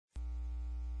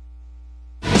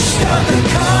Start the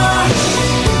car,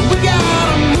 we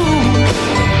gotta move.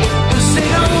 This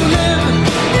ain't no living,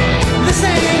 this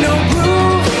ain't no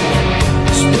groove.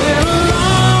 It's been a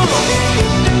long,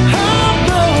 hard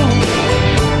road.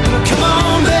 Come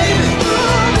on, baby,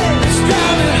 let's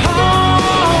drive it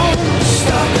home.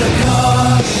 Start the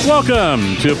car. Welcome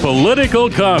to Political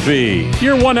Coffee,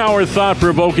 your 1 hour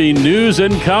thought-provoking news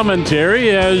and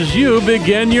commentary as you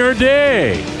begin your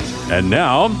day. And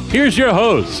now, here's your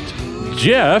host,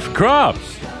 Jeff Kropp.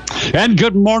 And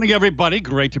good morning, everybody.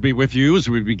 Great to be with you as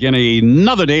we begin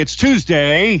another day. It's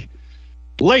Tuesday,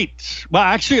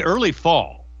 early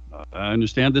fall. I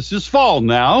understand this is fall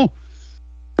now.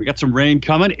 We got some rain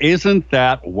coming. Isn't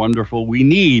that wonderful? We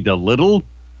need a little.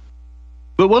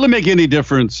 But will it make any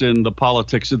difference in the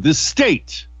politics of this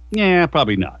state? Yeah,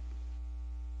 probably not.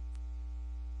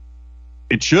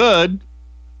 It should,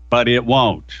 but it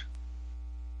won't.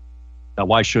 Now,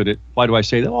 why should it? Why do I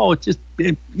say that? Oh, it's just,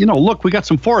 look, we got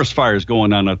some forest fires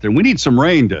going on out there. We need some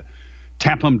rain to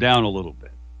tamp them down a little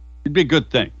bit. It'd be a good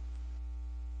thing.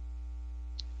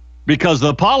 Because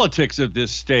the politics of this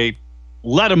state,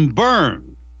 let them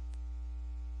burn.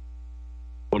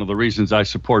 One of the reasons I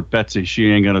support Betsy, she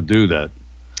ain't going to do that.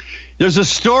 There's a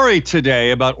story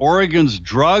today about Oregon's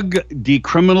drug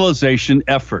decriminalization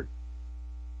effort.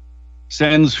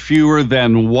 Sends fewer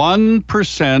than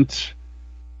 1%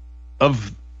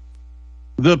 of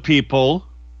the people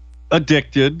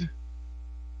addicted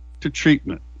to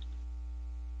treatment.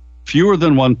 Fewer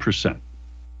than 1%.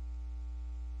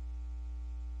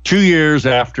 2 years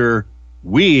after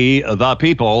we, the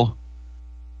people,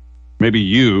 maybe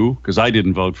you, because I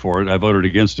didn't vote for it, I voted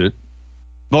against it,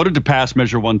 voted to pass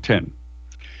Measure 110.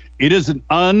 It is an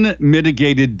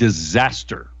unmitigated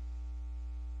disaster.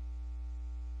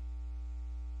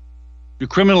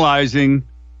 Decriminalizing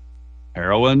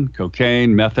heroin,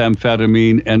 cocaine,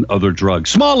 methamphetamine, and other drugs.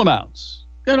 Small amounts,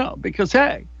 because,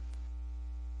 hey,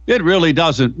 it really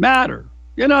doesn't matter.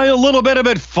 A little bit of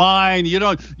it, fine. You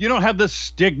don't have the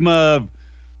stigma of,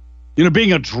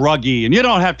 being a druggie, and you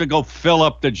don't have to go fill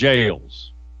up the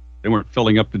jails. They weren't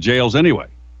filling up the jails anyway.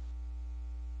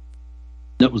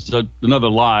 That was another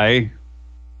lie.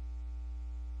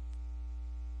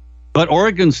 But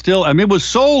Oregon still, it was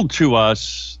sold to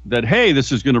us that, hey,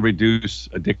 this is going to reduce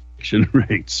addiction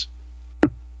rates.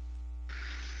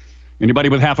 Anybody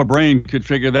with half a brain could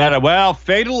figure that out. Well,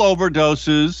 fatal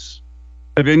overdoses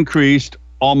have increased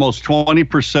almost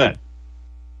 20%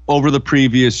 over the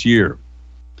previous year,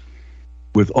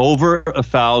 with over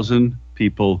 1,000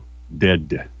 people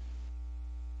dead.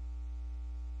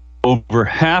 Over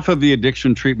half of the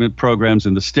addiction treatment programs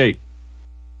in the state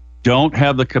don't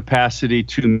have the capacity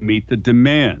to meet the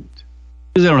demand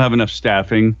because they don't have enough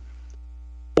staffing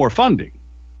or funding.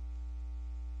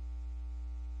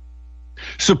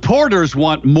 Supporters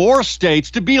want more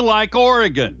states to be like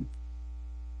Oregon,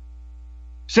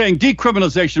 saying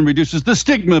decriminalization reduces the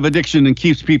stigma of addiction and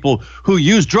keeps people who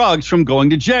use drugs from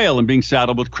going to jail and being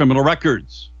saddled with criminal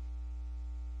records.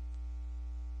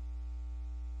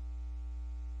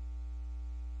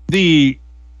 The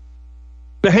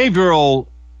behavioral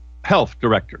health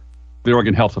director, the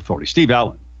Oregon Health Authority, Steve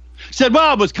Allen, said,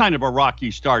 well, it was kind of a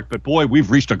rocky start, but boy, we've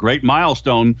reached a great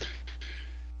milestone.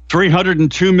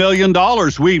 $302 million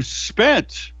we've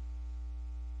spent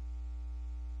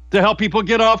to help people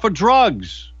get off of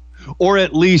drugs, or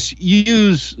at least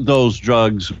use those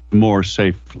drugs more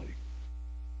safely.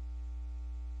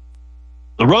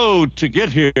 The road to get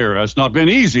here has not been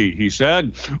easy, he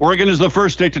said. Oregon is the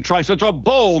first state to try such a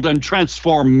bold and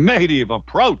transformative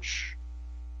approach.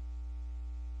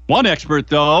 One expert,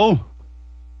 though,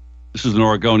 this is an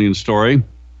Oregonian story,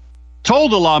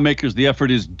 told the lawmakers the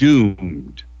effort is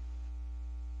doomed.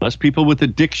 Less people with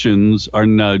addictions are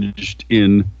nudged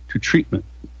into treatment.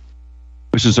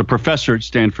 This is a professor at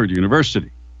Stanford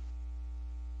University.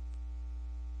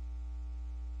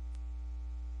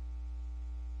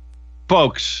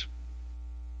 Folks,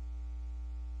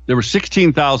 there were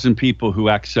 16,000 people who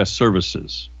accessed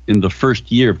services in the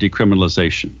first year of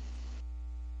decriminalization.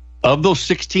 Of those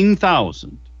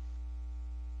 16,000,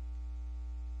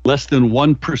 less than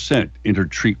 1%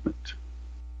 entered treatment.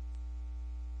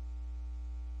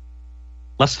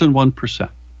 Less than 1%.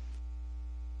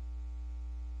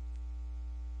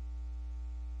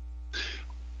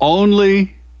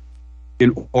 Only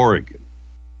in Oregon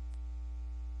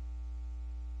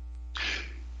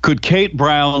could Kate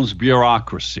Brown's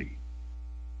bureaucracy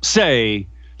say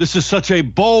this is such a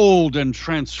bold and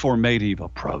transformative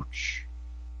approach,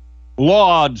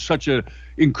 laud such an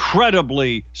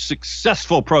incredibly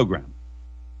successful program.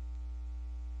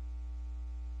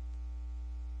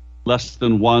 Less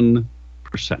than 1%.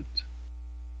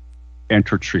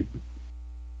 enter treatment.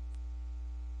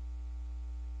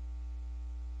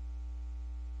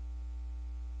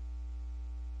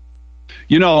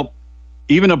 You know,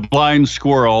 even a blind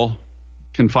squirrel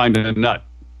can find a nut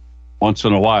once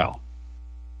in a while.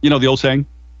 You know the old saying?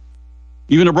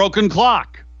 Even a broken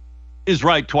clock is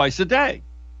right twice a day.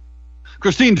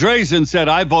 Christine Drazen said,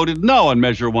 I voted no on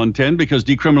Measure 110 because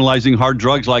decriminalizing hard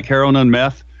drugs like heroin and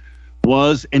meth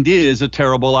was and is a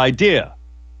terrible idea.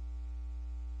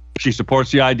 She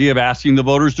supports the idea of asking the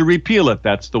voters to repeal it.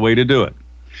 That's the way to do it.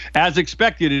 As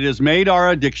expected, it has made our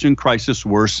addiction crisis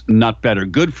worse, not better.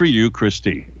 Good for you,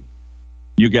 Christine.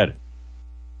 You get it.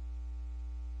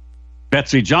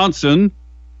 Betsy Johnson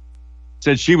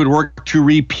said she would work to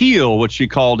repeal what she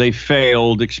called a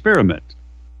failed experiment.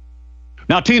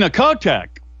 Now, Tina Kotek,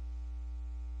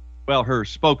 well, her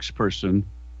spokesperson,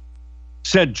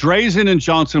 said Drazen and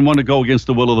Johnson want to go against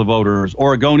the will of the voters.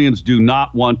 Oregonians do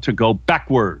not want to go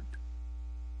backward.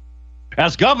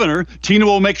 As governor, Tina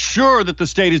will make sure that the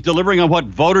state is delivering on what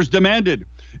voters demanded: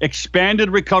 expanded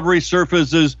recovery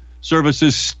services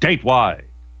statewide.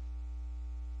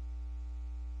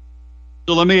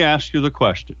 So let me ask you the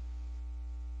question.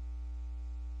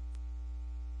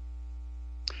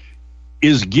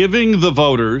 Is giving the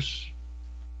voters,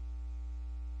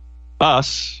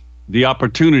 us, the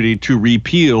opportunity to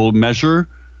repeal Measure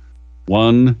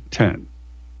 110?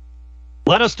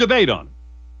 Let us debate on it.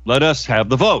 Let us have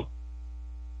the vote.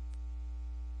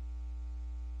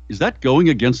 Is that going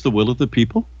against the will of the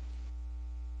people?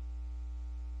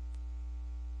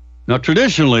 Now,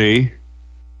 traditionally,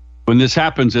 when this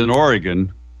happens in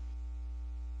Oregon,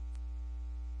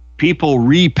 people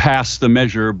repass the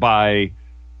measure by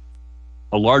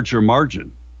a larger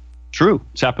margin. True,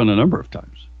 it's happened a number of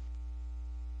times.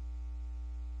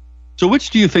 So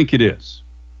which do you think it is?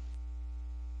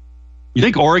 You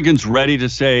think Oregon's ready to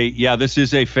say, yeah, this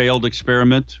is a failed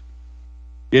experiment?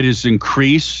 It has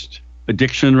increased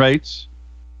addiction rates,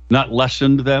 not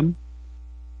lessened them?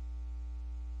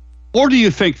 Or do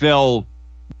you think they'll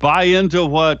buy into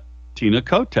what Tina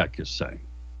Kotek is saying?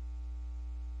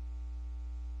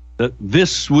 That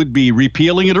this would be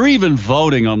repealing it, or even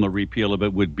voting on the repeal of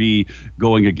it would be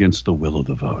going against the will of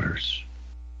the voters.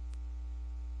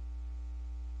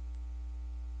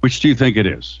 Which do you think it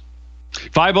is?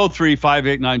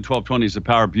 503-589-1220 is the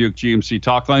Power Buick GMC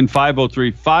talk line.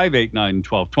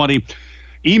 503-589-1220.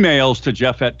 Emails to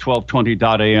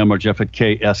jeff@1220.am or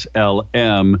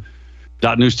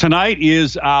jeff@kslm.news. Tonight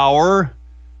is our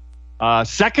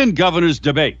second governor's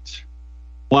debate.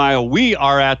 While we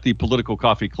are at the Political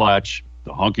Coffee Clutch,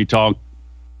 the Honky Tonk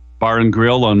Bar and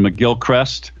Grill on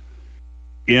McGillcrest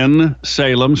in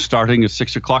Salem, starting at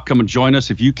 6 o'clock. Come and join us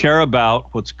if you care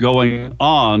about what's going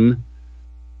on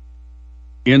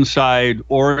inside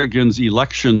Oregon's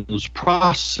elections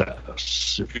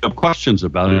process. If you have questions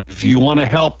about it, if you want to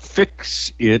help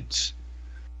fix it,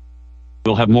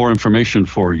 we'll have more information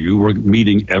for you. We're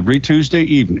meeting every Tuesday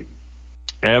evening.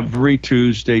 Every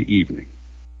Tuesday evening.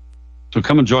 So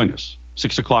come and join us,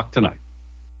 6 o'clock tonight.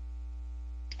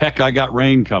 Heck, I got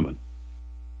rain coming.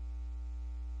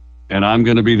 And I'm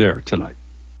going to be there tonight.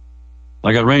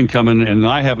 I got rain coming, and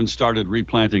I haven't started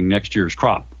replanting next year's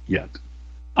crop yet.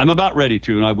 I'm about ready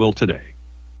to, and I will today.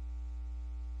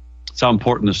 That's how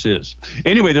important this is.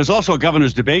 Anyway, there's also a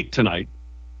governor's debate tonight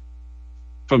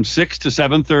from 6 to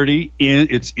 7:30.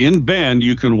 It's in Bend.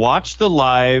 You can watch the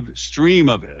live stream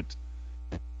of it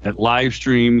at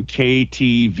Livestream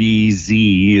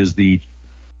KTVZ is the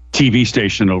TV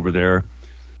station over there.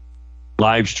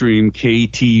 Livestream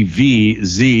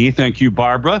KTVZ. Thank you,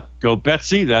 Barbara. Go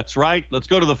Betsy. That's right. Let's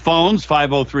go to the phones.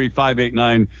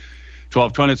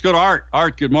 503-589-1220. Let's go to Art.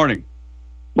 Art, good morning.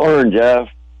 Morning, Jeff.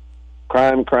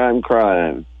 Crime.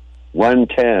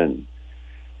 110.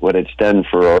 What it's done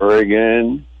for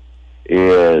Oregon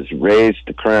is raised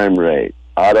the crime rate.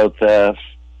 Auto theft,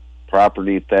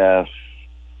 property theft,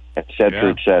 et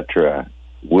cetera, et cetera.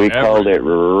 We called it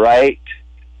right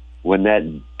when that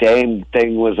damn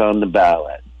thing was on the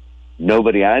ballot.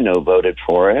 Nobody I know voted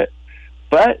for it,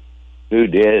 but who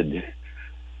did?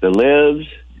 The libs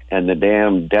and the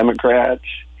damn Democrats.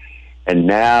 And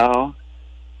now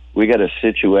we got a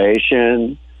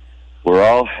situation where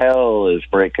all hell is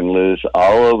breaking loose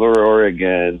all over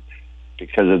Oregon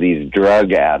because of these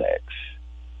drug addicts.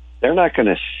 They're not going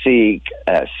to seek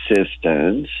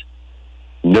assistance.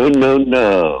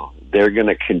 No. They're going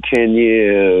to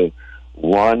continue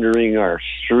wandering our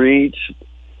streets,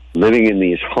 living in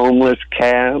these homeless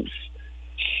camps,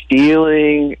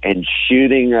 stealing and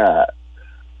shooting up,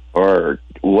 or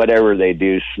whatever they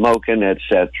do, smoking,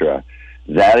 etc.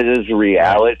 That is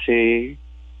reality.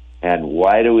 And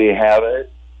why do we have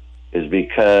it? is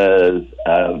because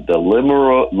of the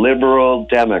liberal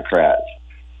Democrats,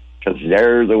 because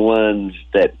they're the ones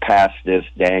that passed this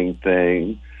dang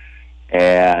thing,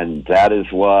 and that is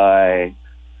why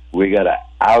we got to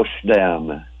oust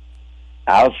them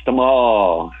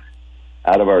all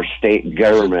out of our state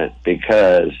government,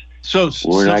 because So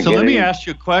let me ask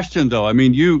you a question, though. I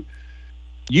mean, you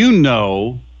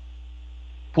know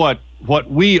what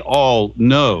we all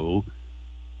know,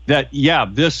 that, yeah,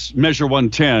 this Measure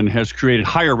 110 has created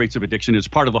higher rates of addiction. It's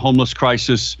part of the homeless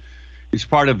crisis. It's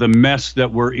part of the mess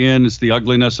that we're in. It's the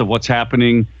ugliness of what's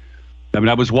happening. I mean,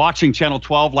 I was watching Channel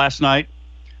 12 last night,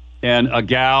 and a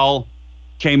gal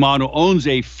came on who owns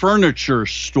a furniture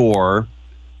store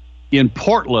in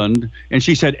Portland, and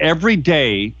she said every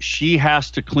day she has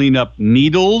to clean up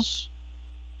needles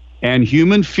and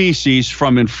human feces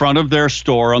from in front of their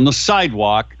store on the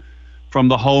sidewalk from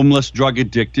the homeless,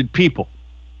 drug-addicted people.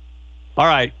 All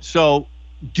right, so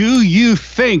do you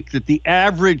think that the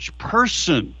average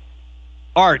person,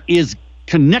 Art, is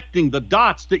connecting the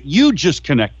dots that you just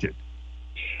connected?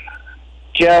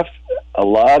 Jeff, a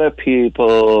lot of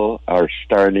people are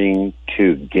starting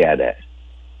to get it.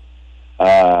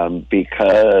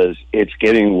 Because it's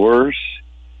getting worse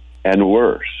and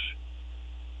worse.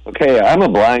 Okay, I'm a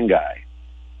blind guy,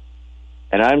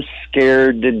 and I'm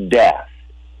scared to death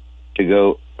to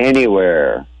go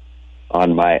anywhere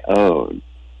on my own.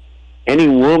 Any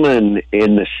woman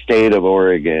in the state of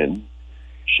Oregon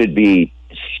should be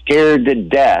scared to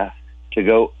death to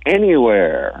go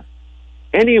anywhere,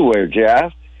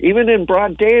 Jeff, even in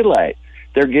broad daylight.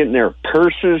 They're getting their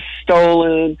purses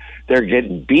stolen. They're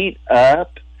getting beat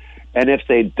up. And if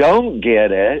they don't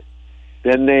get it,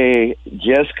 then they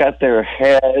just got their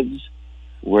heads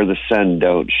where the sun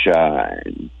don't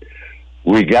shine.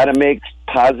 We got to make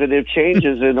positive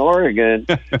changes in Oregon,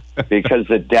 because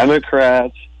the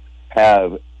Democrats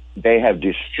have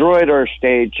destroyed our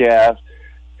state, Jeff.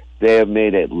 They have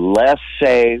made it less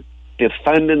safe,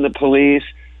 defunding the police,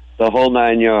 the whole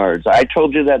 9 yards. I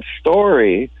told you that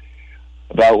story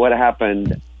about what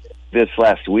happened this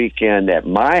last weekend at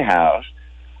my house.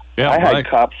 Yeah, I had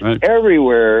cops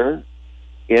everywhere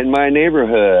in my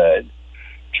neighborhood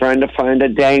trying to find a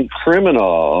dang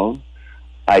criminal.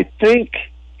 I think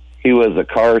he was a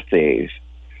car thief,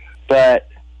 but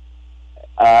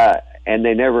and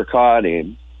they never caught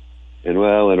him. And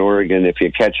well, in Oregon, if you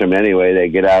catch them anyway, they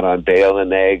get out on bail and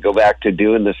they go back to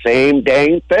doing the same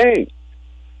dang thing.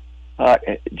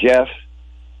 Jeff,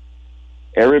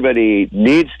 everybody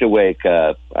needs to wake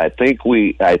up. I think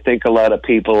a lot of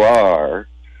people are,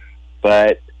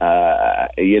 but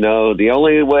the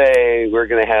only way we're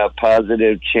going to have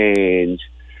positive change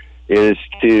is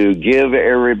to give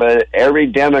every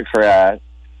Democrat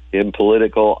in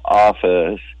political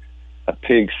office a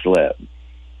pink slip.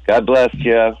 God bless,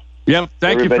 Jeff. Yep.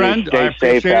 Thank you, friend. I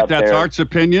appreciate it. That's Art's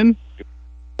opinion.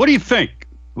 What do you think?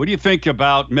 What do you think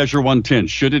about Measure 110?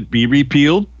 Should it be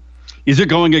repealed? Is it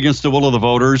going against the will of the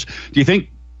voters? Do you think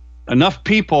enough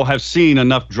people have seen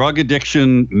enough drug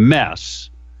addiction mess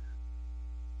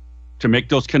to make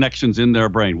those connections in their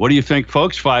brain? What do you think,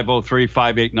 folks?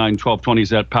 503-589-1220 is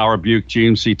that Power Buick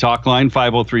GMC talk line.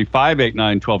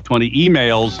 503-589-1220.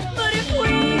 Emails,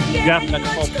 Jeff at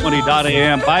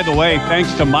 1220.am. By the way,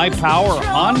 thanks to My Power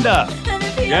Honda.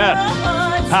 Yes,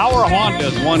 Power Honda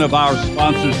is one of our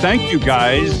sponsors. Thank you,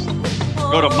 guys.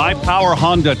 Go to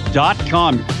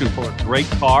mypowerhonda.com. You're looking for a great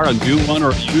car, a new one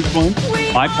or a used one.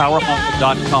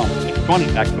 mypowerhonda.com.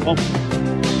 20, back to the moment.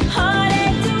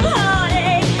 Heartache to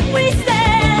heartache, we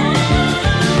stand.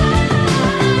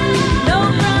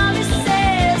 No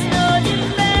promises, no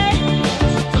delay.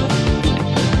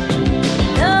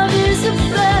 Love is a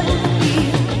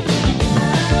felony.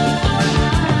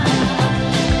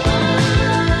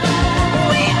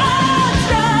 We are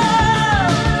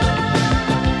drunk.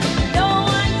 No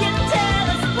one can tell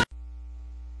us what.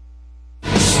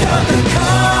 Stop the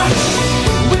car.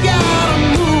 We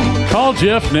gotta move. Call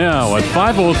Jeff now at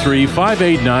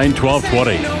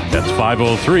 503-589-1220. That's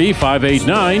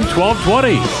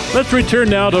 503-589-1220. Let's return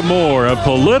now to more of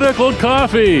Political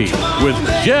Coffee with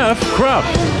Jeff Krupp.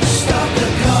 Stop the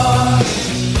car.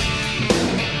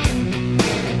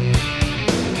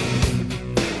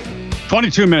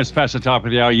 22 minutes past the top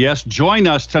of the hour. Yes, join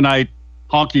us tonight,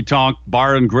 Honky Tonk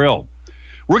Bar and Grill.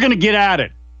 We're going to get at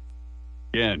it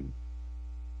again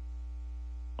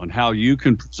on how you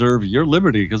can preserve your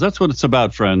liberty, because that's what it's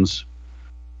about, friends,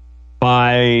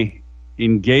 by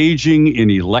engaging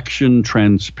in election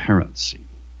transparency.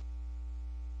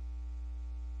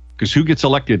 Because who gets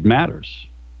elected matters.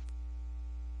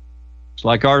 It's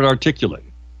like Art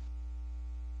articulated.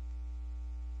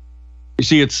 You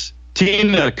see, it's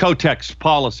Tina Kotek's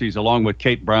policies along with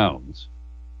Kate Brown's,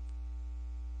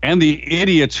 and the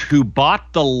idiots who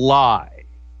bought the lie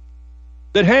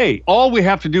that, hey, all we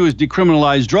have to do is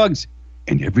decriminalize drugs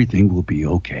and everything will be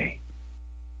okay.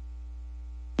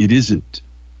 It isn't,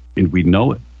 and we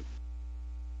know it.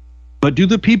 But do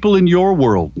the people in your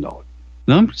world know it?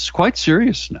 No, it's quite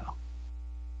serious now.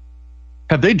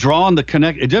 Have they drawn the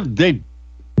connect? Have they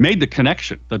made the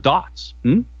connection, the dots?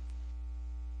 It's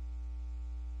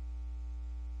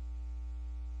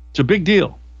a big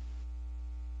deal.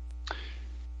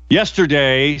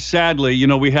 Yesterday, sadly,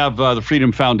 we have the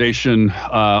Freedom Foundation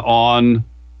on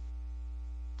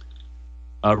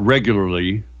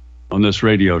regularly on this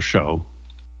radio show.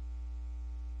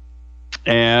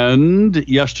 And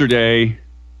yesterday,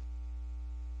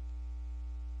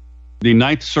 the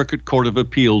Ninth Circuit Court of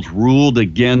Appeals ruled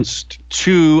against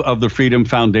two of the Freedom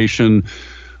Foundation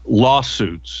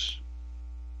lawsuits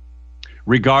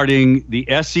regarding the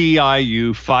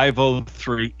SEIU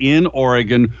 503 in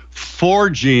Oregon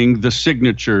forging the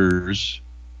signatures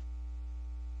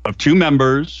of two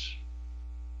members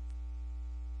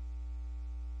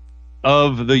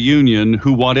of the union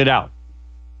who wanted out.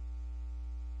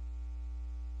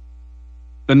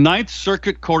 The Ninth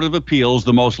Circuit Court of Appeals,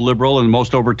 the most liberal and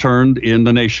most overturned in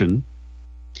the nation,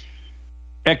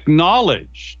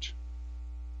 acknowledged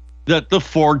that the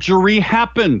forgery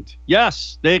happened.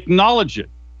 Yes, they acknowledge it.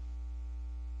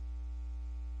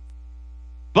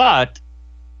 But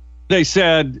they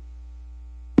said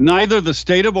neither the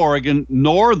state of Oregon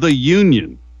nor the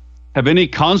union have any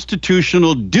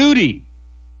constitutional duty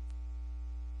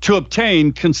to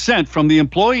obtain consent from the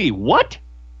employee. What?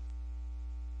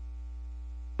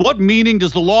 What meaning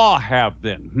does the law have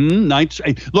then?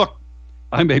 Look,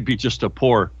 I may be just a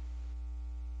poor,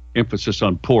 emphasis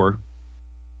on poor,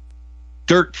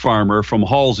 dirt farmer from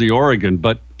Halsey, Oregon,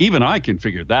 but even I can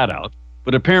figure that out.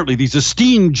 But apparently these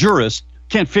esteemed jurists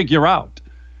can't figure out.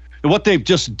 And what they've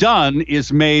just done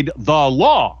is made the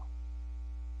law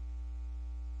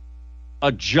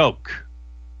a joke.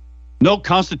 No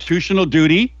constitutional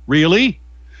duty, really?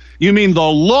 You mean the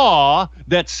law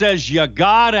that says you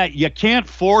can't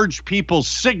forge people's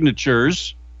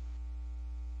signatures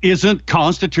isn't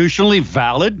constitutionally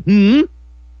valid? No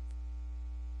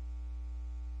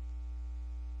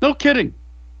kidding.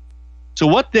 So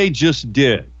what they just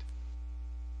did,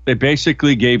 they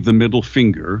basically gave the middle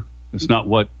finger. It's not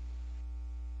what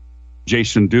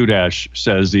Jason Dudash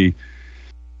says, the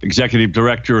executive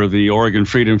director of the Oregon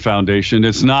Freedom Foundation.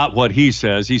 It's not what he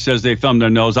says. He says they thumbed their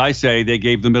nose. I say they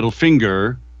gave the middle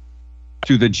finger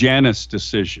to the Janus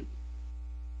decision.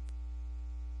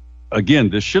 Again,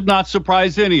 this should not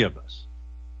surprise any of us,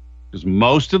 because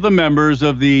most of the members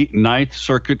of the Ninth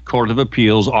Circuit Court of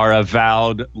Appeals are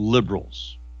avowed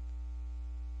liberals.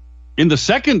 In the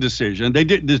second decision, they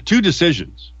did the two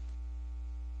decisions.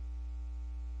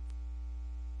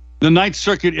 The Ninth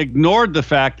Circuit ignored the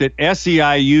fact that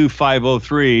SEIU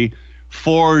 503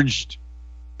 forged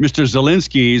Mr.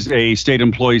 Zielinski's, a state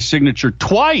employee's, signature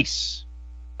twice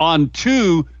on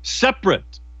two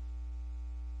separate.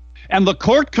 And the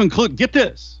court concluded, get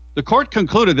this, the court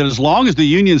concluded that as long as the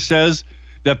union says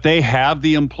that they have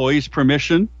the employee's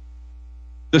permission,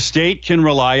 the state can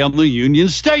rely on the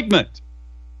union's statement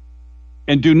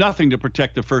and do nothing to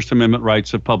protect the First Amendment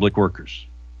rights of public workers.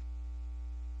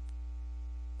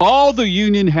 All the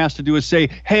union has to do is say,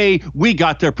 hey, we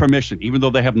got their permission, even though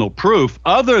they have no proof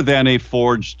other than a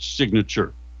forged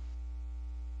signature.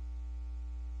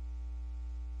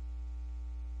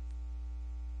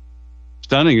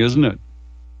 Stunning, isn't it?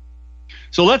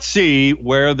 So let's see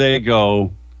where they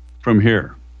go from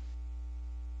here.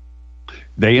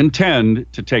 They intend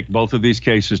to take both of these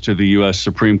cases to the U.S.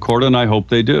 Supreme Court, and I hope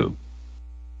they do.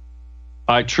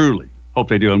 I truly hope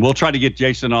they do. And we'll try to get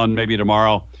Jason on maybe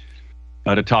tomorrow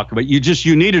to talk about.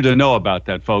 You needed to know about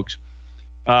that, folks.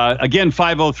 Again,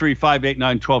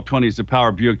 503-589-1220 is the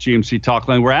Power Buick GMC talk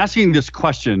line. We're asking this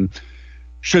question: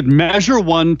 should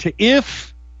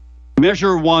if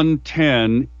Measure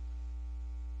 110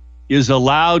 is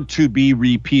allowed to be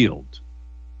repealed?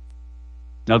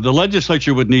 Now, the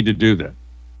legislature would need to do that.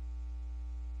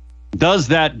 Does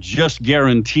that just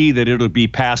guarantee that it'll be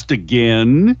passed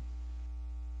again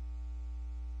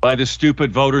by the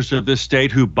stupid voters of this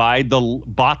state who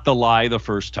bought the lie the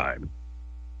first time?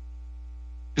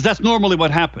 Because that's normally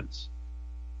what happens.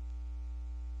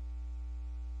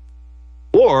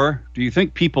 Or do you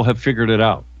think people have figured it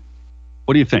out?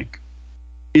 What do you think?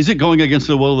 Is it going against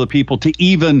the will of the people to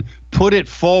even put it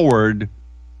forward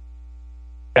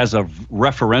as a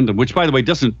referendum, which, by the way,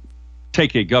 doesn't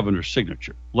take a governor's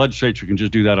signature? Legislature can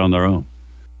just do that on their own.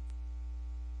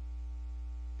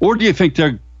 Or do you think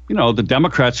they're, the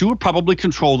Democrats who will probably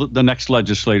control the next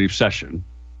legislative session,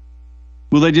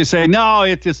 will they just say, no,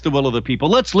 it's the will of the people.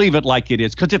 Let's leave it like it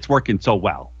is because it's working so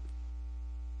well.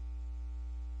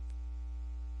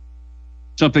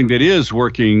 Something that is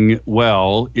working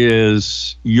well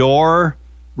is your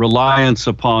reliance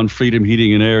upon Freedom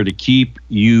Heating and Air to keep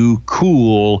you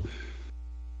cool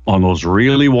on those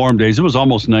really warm days. It was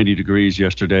almost 90 degrees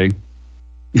yesterday.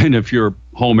 And if your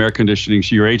home air conditioning,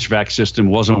 so your HVAC system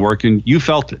wasn't working, you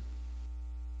felt it.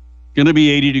 Going to be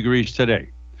 80 degrees today.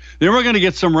 Then we're going to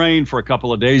get some rain for a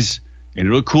couple of days, and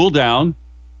it'll cool down.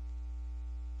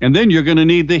 And then you're going to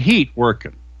need the heat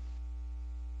working.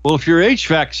 Well, if your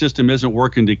HVAC system isn't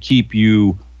working to keep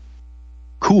you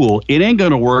cool, it ain't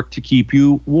going to work to keep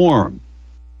you warm.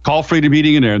 Call Freedom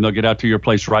Heating and Air, and they'll get out to your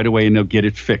place right away, and they'll get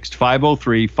it fixed.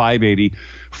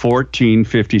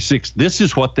 503-580-1456. This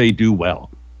is what they do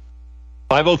well.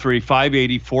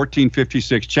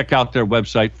 503-580-1456. Check out their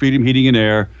website,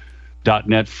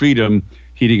 freedomheatingandair.net,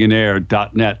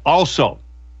 freedomheatingandair.net. Also,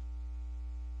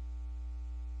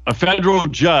 a federal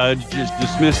judge has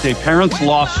dismissed a parent's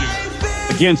lawsuit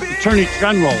against Attorney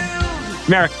General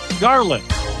Marc Garland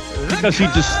because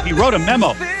he wrote a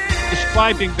memo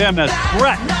describing them as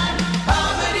threats.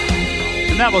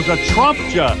 And that was a Trump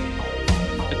judge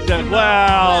that said,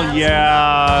 well,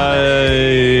 yeah,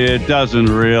 it doesn't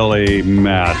really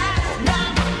matter.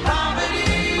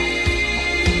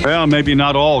 Well, maybe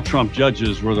not all Trump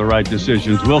judges were the right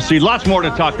decisions. We'll see. Lots more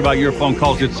to talk about. Your phone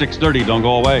calls at 6:30. Don't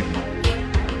go away.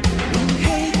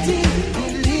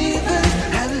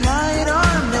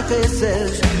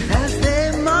 As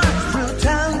they march through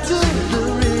town to the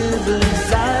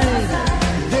riverside,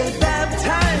 they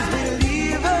baptize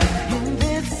believers in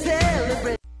this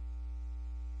celebration.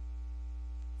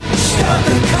 Stop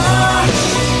the car,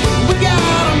 we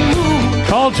gotta move.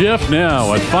 Call Jeff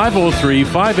now at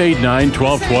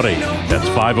 503-589-1220. That's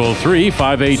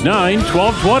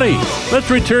 503-589-1220. Let's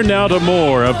return now to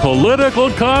more of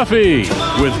Political Coffee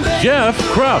with Jeff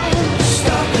Krupp.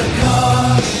 Stop the car.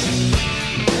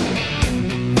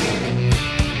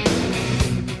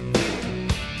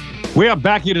 We are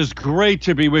back. It is great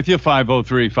to be with you.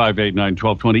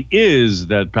 503-589-1220 is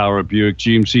that Power Buick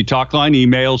GMC talk line.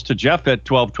 Emails to Jeff at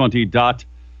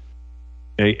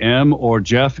 1220.am or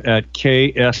Jeff at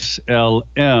KSLM.news.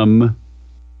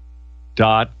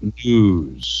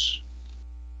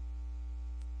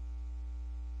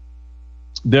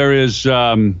 There is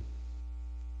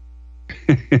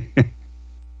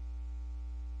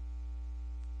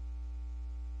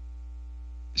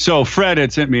So Fred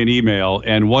had sent me an email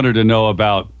and wanted to know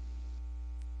about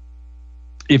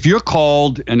if you're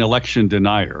called an election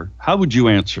denier, how would you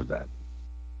answer that?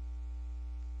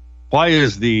 Why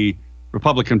is the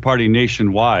Republican Party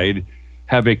nationwide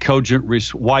have a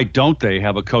cogent why don't they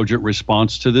have a cogent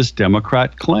response to this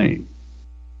Democrat claim?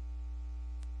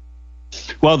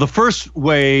 Well, the first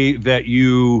way that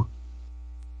you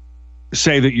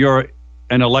say that you're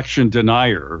an election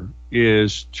denier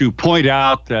is to point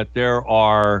out that there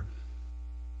are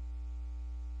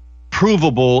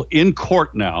provable in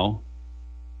court now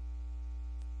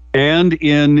and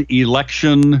in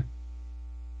election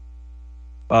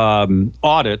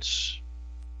audits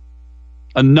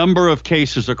a number of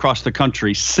cases across the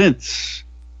country since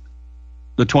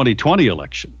the 2020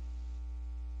 election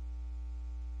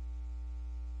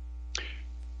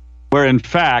where in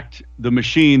fact the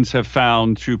machines have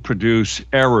found to produce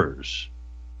errors,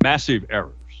 massive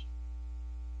errors,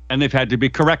 and they've had to be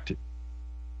corrected.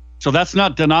 So that's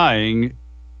not denying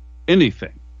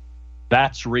anything.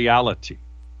 That's reality.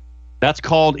 That's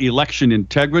called election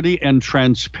integrity and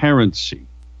transparency.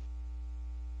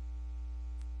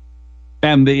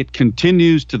 And it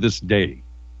continues to this day,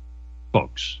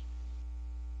 folks,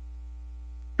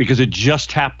 because it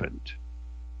just happened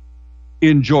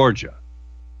in Georgia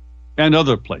and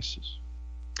other places.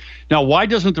 Now, why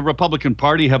doesn't the Republican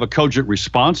Party have a cogent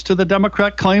response to the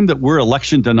Democrat claim that we're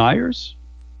election deniers?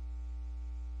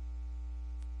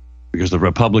 Because the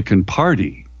Republican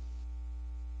Party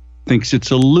thinks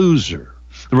it's a loser.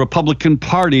 The Republican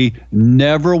Party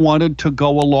never wanted to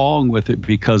go along with it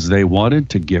because they wanted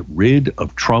to get rid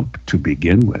of Trump to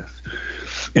begin with.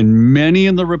 And many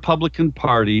in the Republican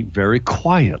Party, very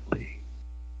quietly,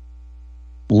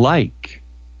 like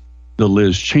the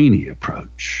Liz Cheney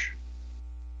approach,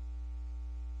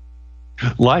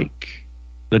 like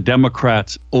the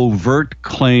Democrats' overt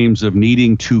claims of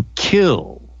needing to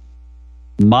kill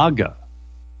MAGA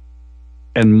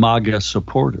and MAGA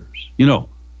supporters. You know,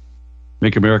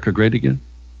 make America great again.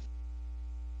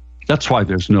 That's why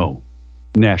there's no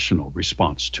national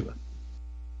response to it.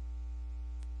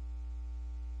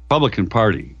 Republican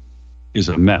Party is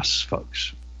a mess,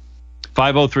 folks.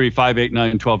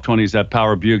 503-589-1220 is that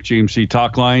Power Buick GMC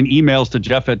talk line. Emails to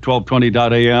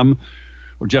jeff@1220.am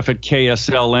or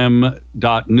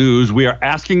jeff@kslm.news. We are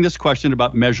asking this question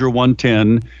about Measure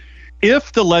 110.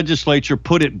 If the legislature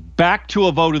put it back to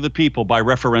a vote of the people by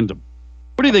referendum,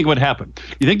 what do you think would happen?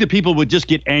 You think the people would just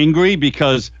get angry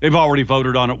because they've already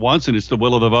voted on it once and it's the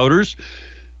will of the voters?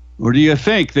 Or do you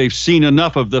think they've seen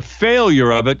enough of the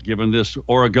failure of it, given this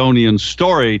Oregonian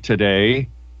story today,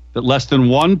 that less than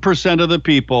 1% of the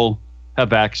people have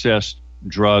accessed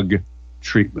drug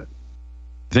treatment?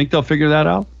 Think they'll figure that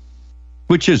out?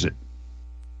 Which is it?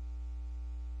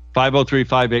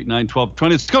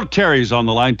 503-589-1220. Let's go to Terry's on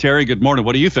the line. Terry, good morning.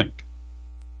 What do you think?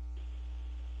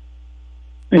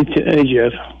 Hey,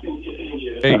 Jeff.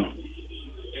 Hey.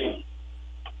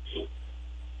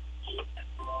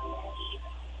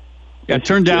 Yeah,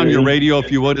 turn down your radio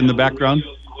if you would in the background.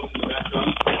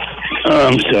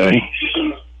 I'm sorry.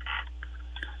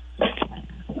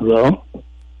 Hello?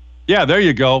 Yeah, there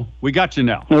you go. We got you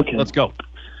now. Okay. Let's go.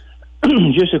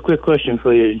 Just a quick question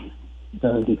for you.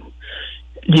 Do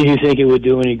you think it would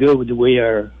do any good with the way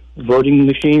our voting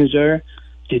machines are?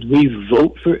 Did we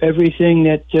vote for everything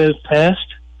that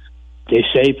passed? They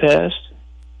say passed?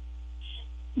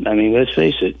 I mean, let's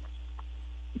face it.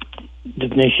 The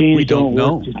machines don't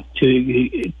work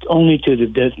only to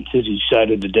the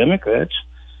side of the Democrats.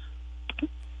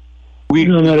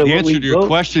 No matter the what answer we to your vote,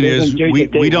 question is we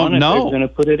don't know. They're going to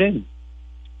put it in.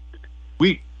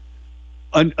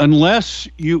 Unless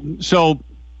you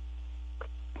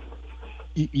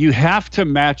you have to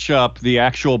match up the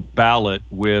actual ballot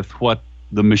with what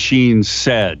the machine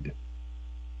said,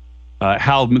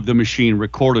 how the machine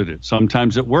recorded it.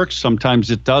 Sometimes it works, sometimes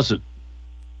it doesn't.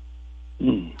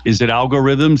 Is it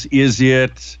algorithms? Is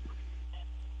it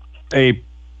a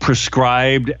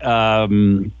prescribed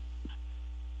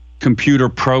computer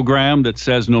program that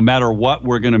says no matter what,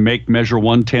 we're going to make Measure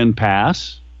 110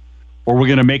 pass? Or we're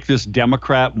going to make this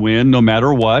Democrat win no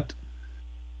matter what?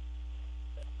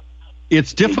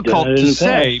 It's difficult to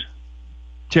say,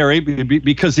 Terry,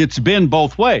 because it's been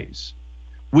both ways.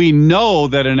 We know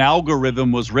that an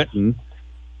algorithm was written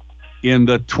in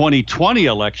the 2020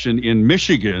 election in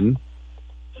Michigan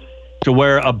to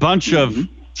where a bunch of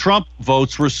Trump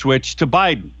votes were switched to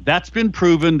Biden. That's been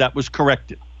proven. That was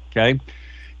corrected. Okay.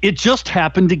 It just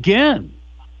happened again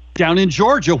down in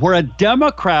Georgia, where a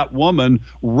Democrat woman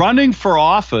running for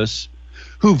office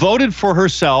who voted for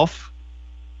herself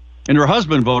and her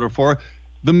husband voted for her,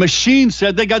 the machine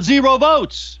said they got 0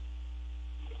 votes.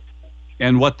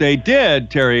 And what they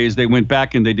did, Terry, is they went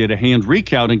back and they did a hand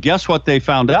recount, and guess what they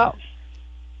found out?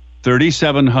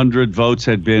 3,700 votes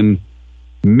had been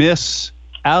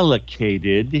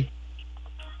misallocated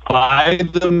by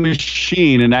the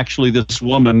machine, and actually this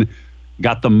woman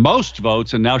got the most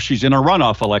votes, and now she's in a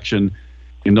runoff election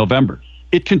in November.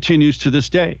 It continues to this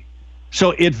day.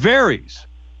 So it varies.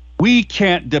 We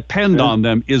can't depend on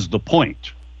them is the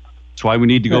point. That's why we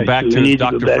need to go back to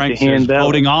Dr. Frank says,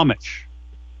 voting Amish.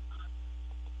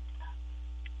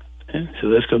 So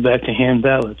let's go back to hand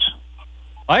ballots.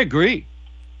 I agree.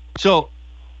 So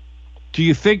do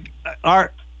you think,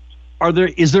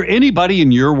 is there anybody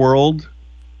in your world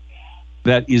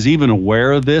that is even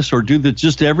aware of this, or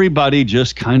just everybody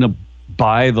just kind of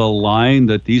buy the line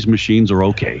that these machines are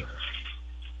okay?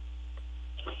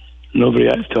 Nobody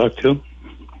I've talked to.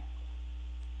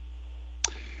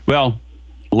 Well,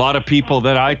 a lot of people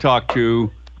that I talk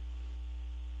to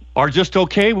are just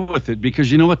okay with it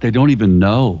because you know what? They don't even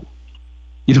know.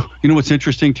 You know what's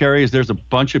interesting, Terry, is there's a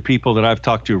bunch of people that I've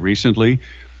talked to recently.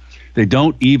 They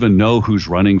don't even know who's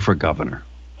running for governor.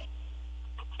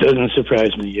 Doesn't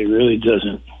surprise me. It really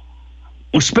doesn't.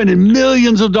 We're spending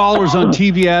millions of dollars on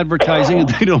TV advertising, and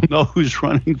they don't know who's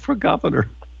running for governor.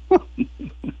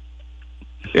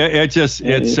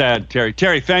 It's sad, Terry.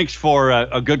 Terry, thanks for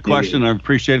a good question. I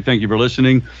appreciate it. Thank you for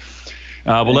listening.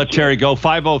 We'll let Terry go.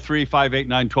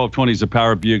 503-589-1220 is the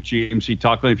Power Buick GMC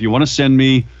talk line. If you want to send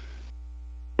me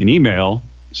an email,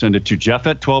 send it to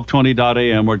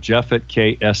jeff@1220.am or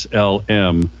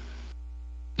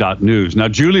jeff@kslm.news. Now,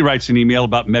 Julie writes an email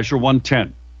about Measure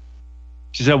 110.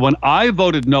 She said, when I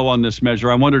voted no on this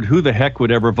measure, I wondered who the heck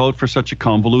would ever vote for such a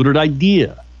convoluted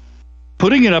idea.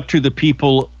 Putting it up to the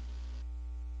people,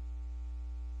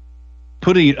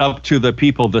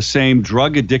 the same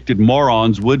drug-addicted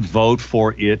morons would vote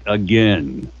for it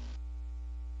again.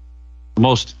 The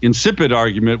most insipid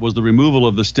argument was the removal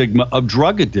of the stigma of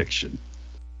drug addiction.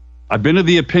 I've been of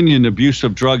the opinion abuse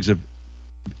of drugs of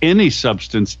any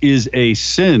substance is a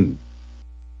sin.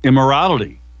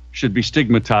 Immorality should be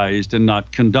stigmatized and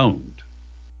not condoned.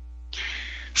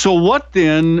 So what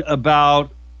then about,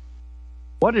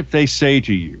 what if they say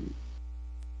to you,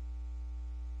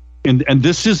 and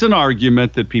this is an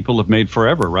argument that people have made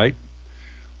forever, right?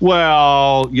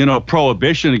 Well,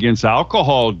 prohibition against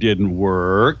alcohol didn't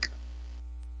work.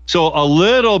 So a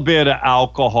little bit of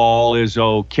alcohol is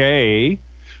okay.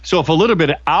 So if a little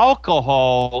bit of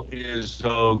alcohol is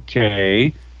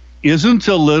okay, isn't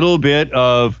a little bit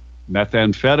of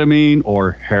methamphetamine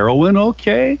or heroin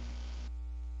okay?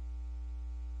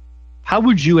 How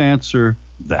would you answer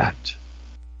that?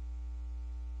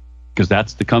 Because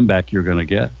that's the comeback you're going to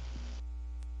get.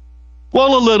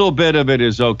 Well, a little bit of it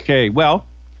is okay. Well,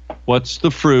 what's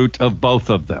the fruit of both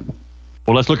of them?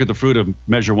 Well, let's look at the fruit of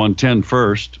Measure 110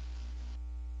 first.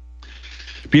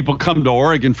 People come to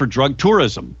Oregon for drug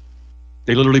tourism.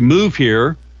 They literally move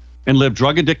here and live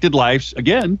drug-addicted lives,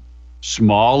 again,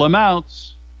 small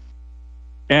amounts.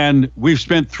 And we've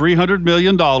spent $300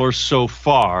 million so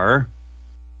far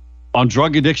on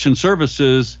drug addiction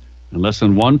services, and less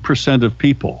than 1% of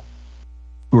people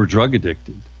who are drug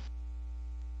addicted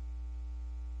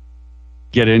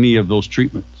get any of those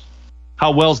treatments.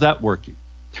 How well is that working?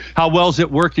 How well is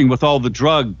it working with all the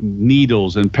drug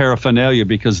needles and paraphernalia?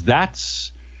 Because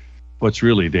that's what's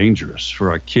really dangerous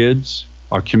for our kids,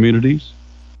 our communities.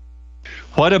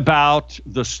 What about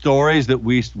the stories that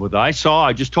I saw,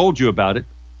 I just told you about it,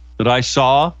 that I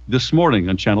saw this morning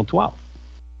on Channel 12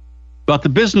 about the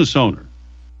business owner.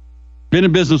 Been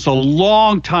in business a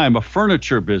long time, a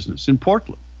furniture business in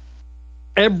Portland.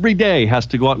 Every day has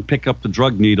to go out and pick up the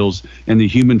drug needles and the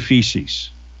human feces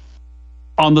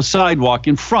on the sidewalk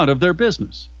in front of their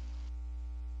business.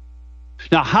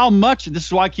 Now, how much, this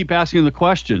is why I keep asking the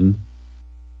question,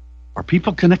 are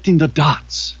people connecting the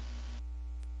dots?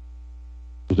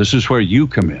 Well, this is where you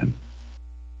come in.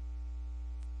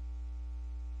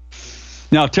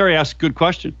 Now, Terry asked a good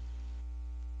question.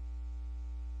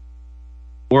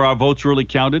 Were our votes really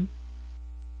counted?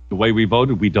 The way we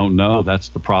voted, we don't know. That's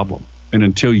the problem. And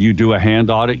until you do a hand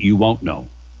audit, you won't know.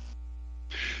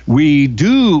 We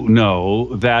do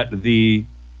know that the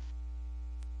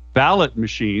ballot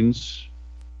machines,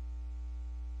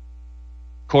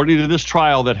 according to this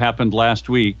trial that happened last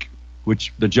week,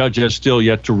 which the judge has still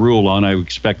yet to rule on, I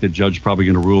expect the judge probably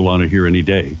going to rule on it here any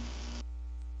day,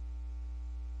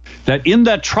 that in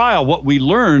that trial, what we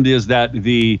learned is that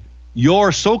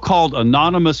your so-called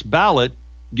anonymous ballot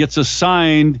gets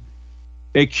assigned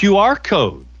a QR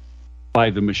code by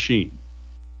the machine,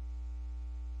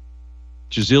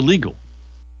 which is illegal.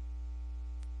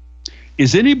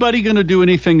 Is anybody going to do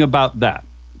anything about that?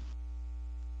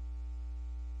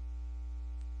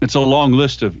 It's a long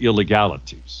list of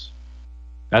illegalities.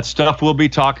 That stuff we'll be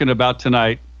talking about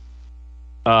tonight.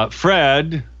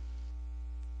 Fred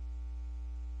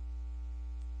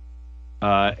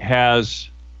has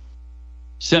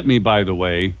sent me, by the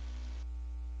way,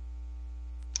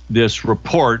 this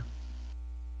report,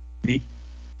 the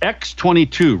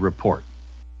X22 report.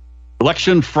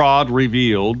 Election fraud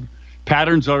revealed,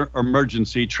 patterns are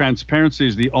emergency, transparency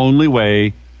is the only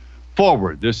way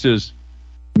forward. This is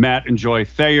Matt and Joy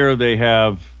Thayer. They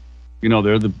have,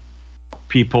 they're the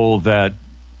people that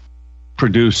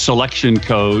produce Selection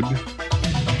Code.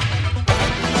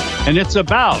 And it's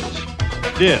about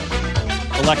this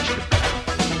election.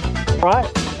 Right.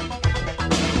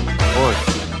 Oregon.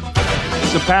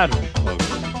 It's a pattern, folks.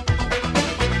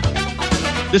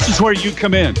 This is where you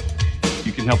come in.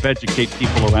 You can help educate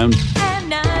people around.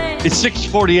 It's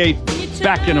 6:48.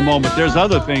 Back in a moment. There's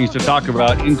other things to talk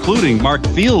about, including Marc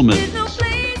Thielman's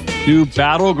new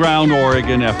Battleground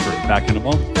Oregon effort. Back in a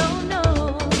moment.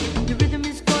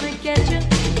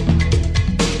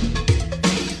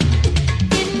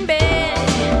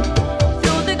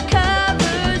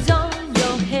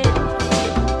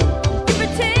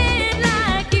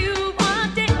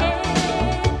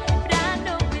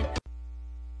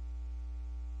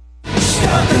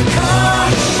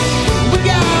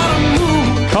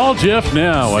 Call Jeff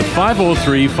now at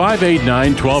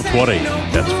 503-589-1220.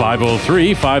 That's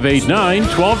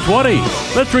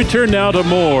 503-589-1220. Let's return now to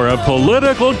more of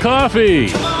Political Coffee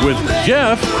with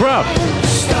Jeff Krupp.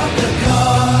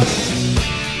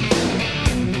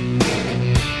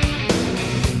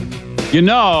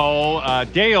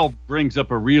 Dale brings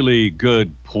up a really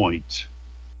good point.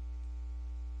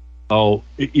 Oh,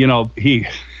 he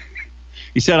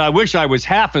said, I wish I was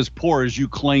half as poor as you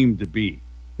claim to be.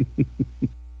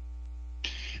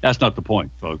 That's not the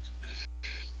point, folks.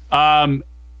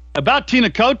 About Tina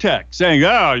Kotek saying,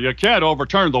 you can't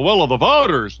overturn the will of the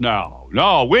voters now.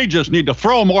 No, we just need to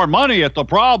throw more money at the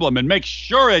problem and make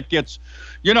sure it gets,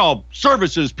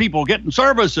 services, people getting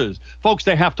services. Folks,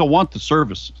 they have to want the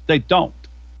services. They don't.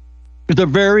 They're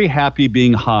very happy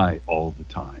being high all the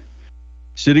time,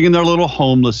 sitting in their little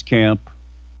homeless camp,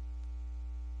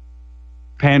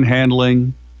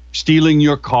 panhandling, stealing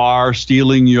your car,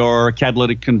 stealing your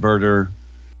catalytic converter,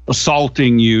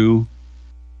 assaulting you.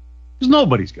 Because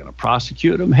nobody's going to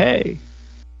prosecute them. Hey.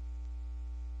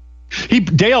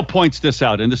 Dale points this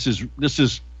out, and this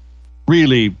is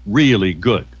really, really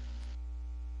good.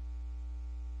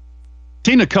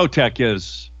 Tina Kotek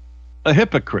is a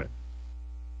hypocrite.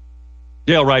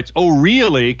 Dale writes, "Oh,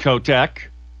 really, Kotek?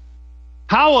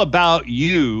 How about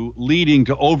you leading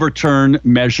to overturn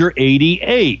Measure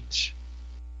 88?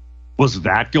 Was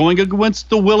that going against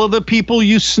the will of the people,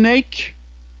 you snake?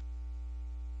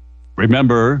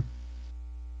 Remember,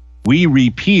 we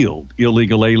repealed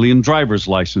illegal alien driver's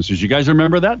licenses. You guys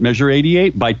remember that? Measure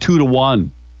 88 by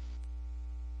 2-1.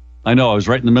 I know, I was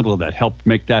right in the middle of that. Helped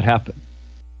make that happen.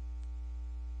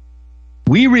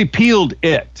 We repealed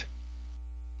it.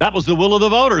 That was the will of the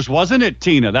voters, wasn't it,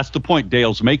 Tina?" That's the point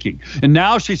Dale's making. And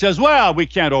now she says, well, we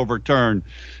can't overturn,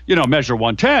 Measure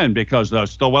 110 because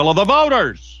that's the will of the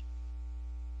voters.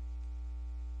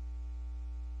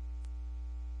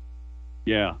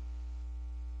 Yeah.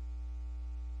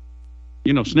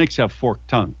 Snakes have forked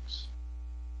tongues.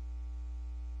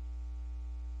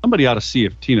 Somebody ought to see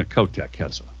if Tina Kotek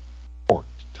has a forked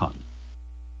tongue.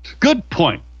 Good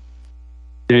point,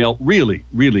 Dale. Really,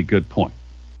 really good point.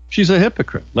 She's a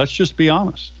hypocrite. Let's just be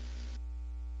honest.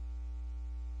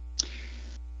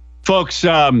 Folks,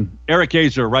 Eric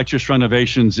Azer, Righteous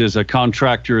Renovations, is a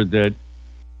contractor that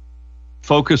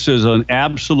focuses on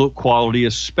absolute quality,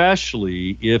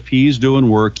 especially if he's doing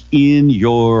work in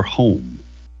your home.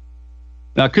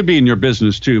 Now, it could be in your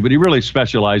business too, but he really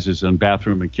specializes in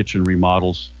bathroom and kitchen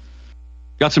remodels.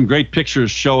 Got some great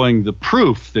pictures showing the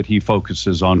proof that he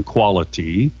focuses on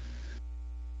quality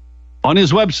on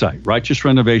his website,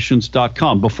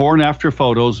 righteousrenovations.com. Before and after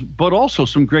photos, but also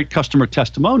some great customer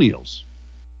testimonials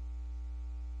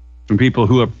from people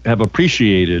who have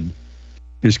appreciated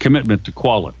his commitment to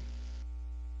quality.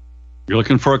 You're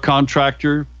looking for a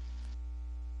contractor,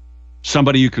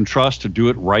 somebody you can trust to do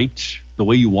it right the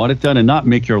way you want it done and not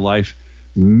make your life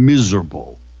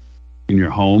miserable in your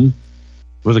home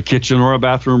with a kitchen or a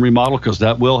bathroom remodel, because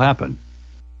that will happen.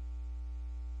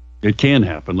 It can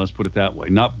happen, let's put it that way.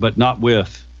 But not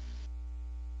with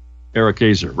Eric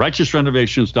Azer.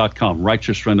 RighteousRenovations.com,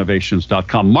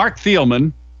 RighteousRenovations.com. Marc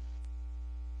Thielman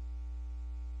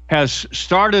has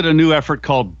started a new effort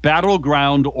called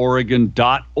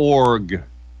BattlegroundOregon.org.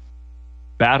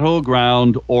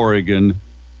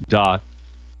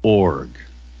 BattlegroundOregon.org.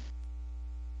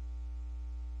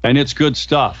 And it's good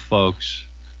stuff, folks.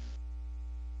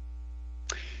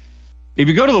 If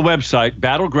you go to the website,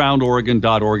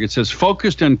 battlegroundoregon.org, it says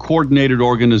focused and coordinated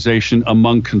organization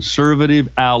among conservative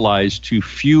allies to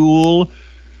fuel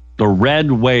the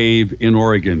red wave in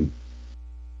Oregon.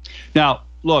 Now,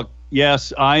 look,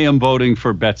 yes, I am voting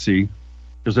for Betsy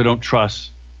because I don't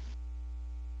trust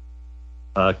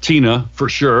Tina for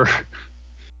sure.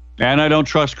 And I don't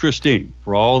trust Christine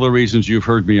for all the reasons you've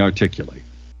heard me articulate.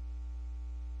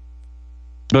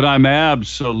 But I'm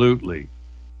absolutely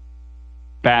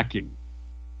backing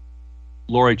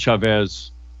Lori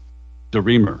Chavez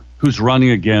DeRemer, who's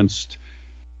running against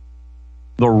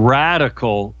the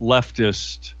radical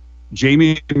leftist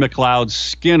Jamie McLeod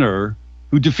Skinner,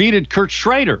 who defeated Kurt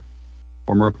Schrader,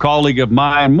 former colleague of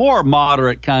mine, more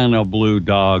moderate kind of blue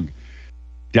dog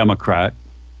Democrat,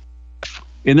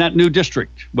 in that new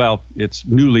district. Well, it's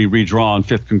newly redrawn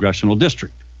 5th Congressional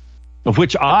District, of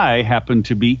which I happen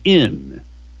to be in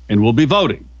and will be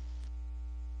voting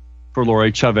for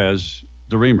Lori Chavez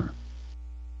DeRemer.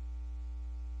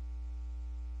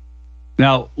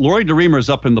 Now, Lori DeRemer is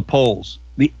up in the polls.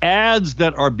 The ads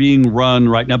that are being run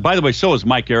right now, by the way, so is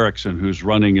Mike Erickson, who's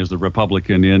running as the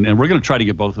Republican and we're going to try to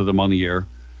get both of them on the air,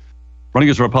 running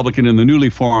as a Republican in the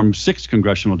newly formed 6th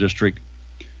Congressional District.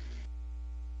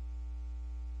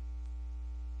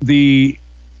 The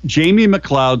Jamie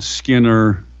McLeod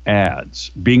Skinner ads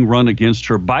being run against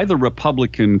her by the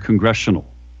Republican congressional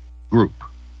group.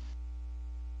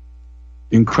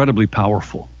 Incredibly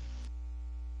powerful.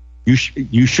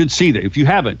 You should see that. If you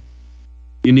haven't,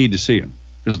 you need to see them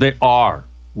because they are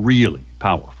really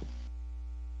powerful.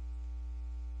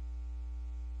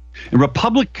 And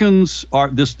Republicans are,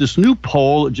 this new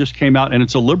poll just came out, and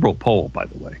it's a liberal poll, by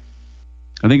the way.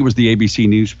 I think it was the ABC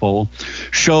News poll,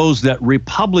 shows that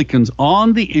Republicans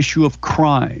on the issue of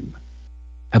crime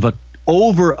have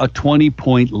over a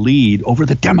 20-point lead over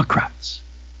the Democrats.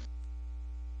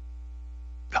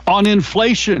 On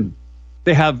inflation,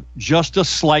 they have just a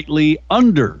slightly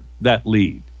under that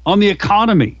lead. On the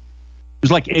economy, It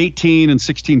was like 18 and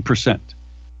 16%.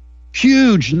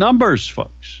 Huge numbers,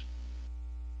 folks.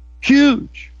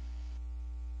 Huge.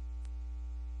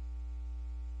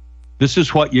 This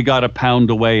is what you got to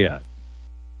pound away at.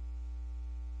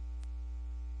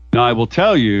 Now, I will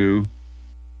tell you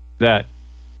that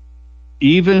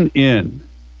even in,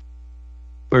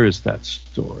 where is that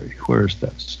story? Where's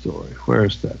that story?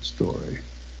 Where's that story?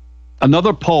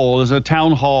 Another poll is a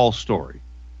town hall story.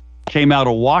 Came out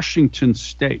of Washington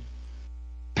State.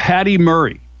 Patty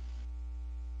Murry,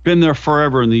 been there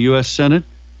forever in the U.S. Senate,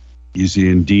 is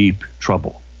in deep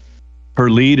trouble. Her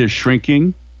lead is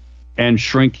shrinking and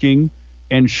shrinking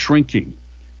and shrinking.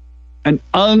 An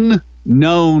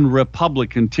unknown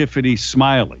Republican, Tiffany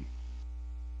Smiley,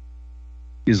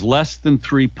 is less than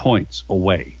 3 points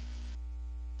away,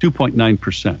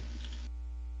 2.9%.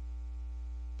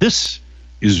 This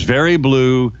is very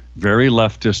blue, very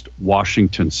leftist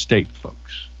Washington State, folks.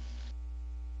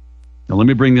 Now, let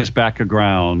me bring this back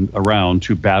around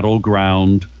to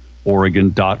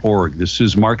battlegroundoregon.org. This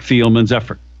is Marc Thielman's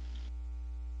effort.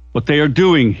 What they are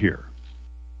doing here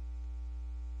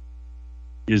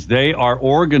is they are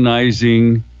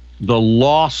organizing the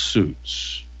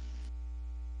lawsuits,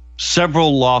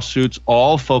 several lawsuits,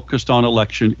 all focused on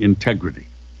election integrity.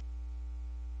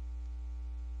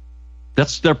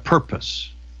 That's their purpose.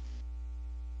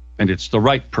 And it's the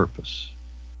right purpose.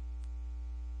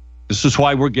 This is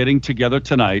why we're getting together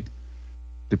tonight,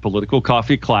 the Political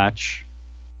Coffee Klatch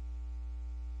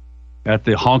at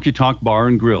the Honky Tonk Bar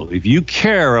and Grill. If you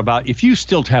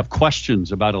still have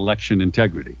questions about election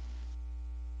integrity,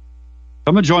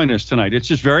 come and join us tonight. It's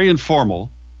just very informal.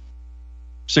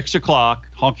 6 o'clock,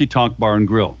 Honky Tonk Bar and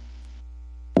Grill.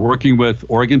 We're working with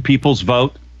Oregon People's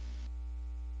Vote.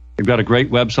 They've got a great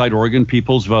website, Oregon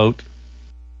People's Vote.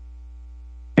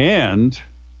 And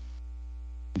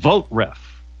VoteRef.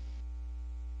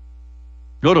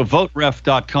 Go to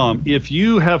voteref.com. If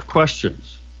you have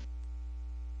questions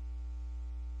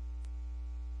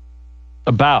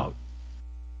about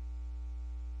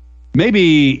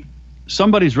maybe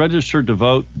somebody's registered to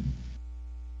vote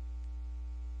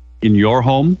in your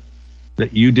home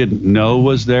that you didn't know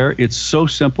was there, it's so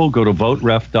simple. Go to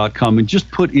voteref.com and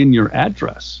just put in your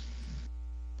address.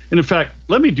 And in fact,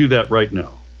 let me do that right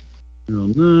now.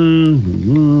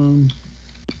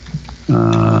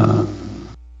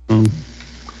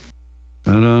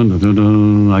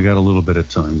 I got a little bit of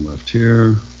time left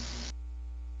here.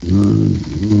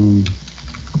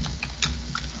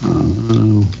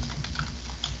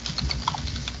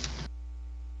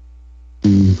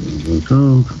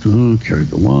 Carry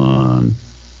the one.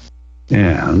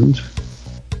 And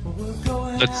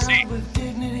let's see.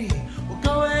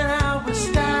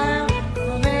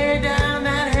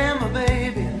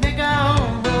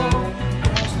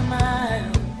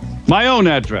 My own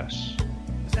address.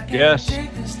 Yes,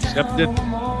 accepted.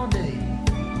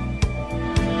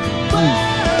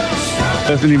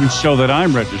 Doesn't even show that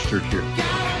I'm registered here.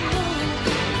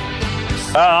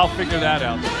 I'll figure that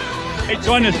out. Hey,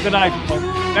 join us tonight, folks.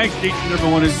 Thanks to each and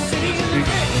everyone who's listening. Be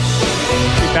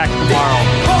back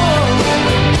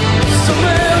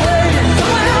tomorrow.